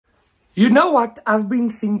You know what? I've been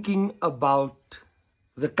thinking about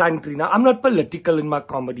the country. Now, I'm not political in my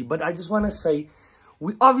comedy, but I just want to say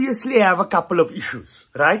we obviously have a couple of issues,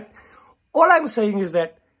 right? All I'm saying is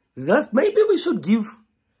that maybe we should give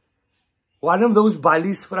one of those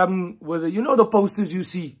Ballies from, you know, the posters you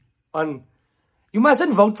see on, you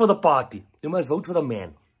mustn't vote for the party. You must vote for the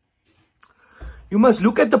man. You must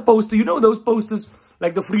look at the poster. You know those posters,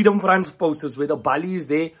 like the Freedom Front posters, where the Ballie is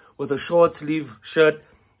there with a short sleeve shirt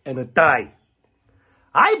and a tie.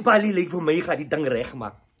 I Ballie like vir my gaan die ding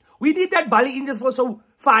regmaak. We did that Ballie in just for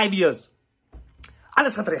 5 years.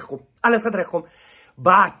 Alles gaat regkom. Alles gaat regkom.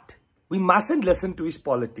 But we mustn't listen to his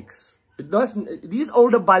politics. These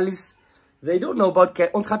older Ballies, they don't know about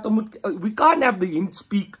we can't have him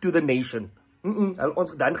speak to the nation.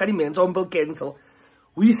 Dan gaan die mense hom wil cancel.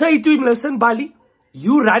 We say to him, listen, Ballie,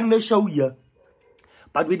 you run the show here.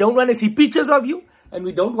 But we don't want to see pictures of you. And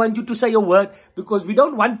we don't want you to say a word. Because we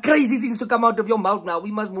don't want crazy things to come out of your mouth now.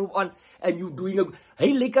 We must move on. And you doing a...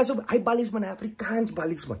 Hey, lyk asof... Hy Ballies man, Afrikaans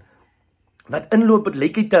Ballies man. Wat inloop, het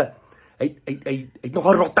lyk hy nog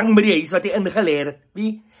een rotang met die huis wat hy ingeleer het.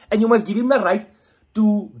 Wie? And you must give him the right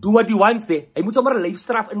to do what he wants there. Hy moet sommer 'n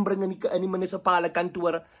lyfstraf inbring in die munisipale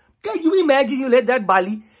kantore. Can you imagine you let that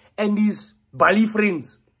Ballie and his Ballie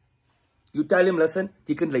friends, you tell him, listen,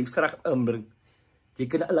 jy kan lyfstraf inbring. Jy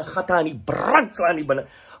kan hulle gatte aan die brand slaan die binne.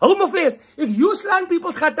 Hou my face, if you slaan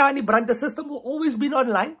people's gatte aan die brand, the system will always be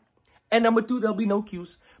online. And number 2, there'll be no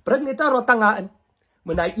queues. Bring net 'n rotanga in.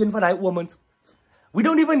 Met een van die omens. We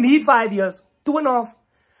don't even need 5 years. 2.5.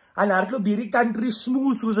 En hardloop hierdie country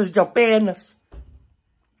smooth soos as Japan is.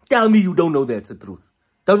 Tell me you don't know that's the truth.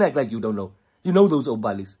 Don't act like you don't know. You know those old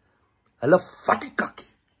Ballies. Hulle vat die kakkie.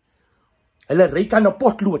 Hulle ryk aan 'n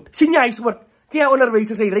potlood. Sien jy huiswerk? Die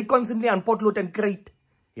onderwysers, hy ryk constantly aan potlood en kruit.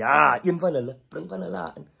 Ja, een van hulle. Bring van hulle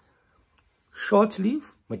aan. Short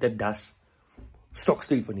sleeve met 'n das.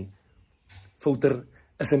 Stokstyf van die. Foter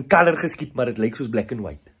is in color geskiet, maar het lyk soos black and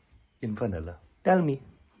white. Een van hulle. Tell me.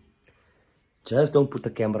 Just don't put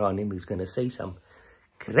the camera on him. He's gonna say some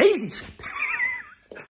crazy shit.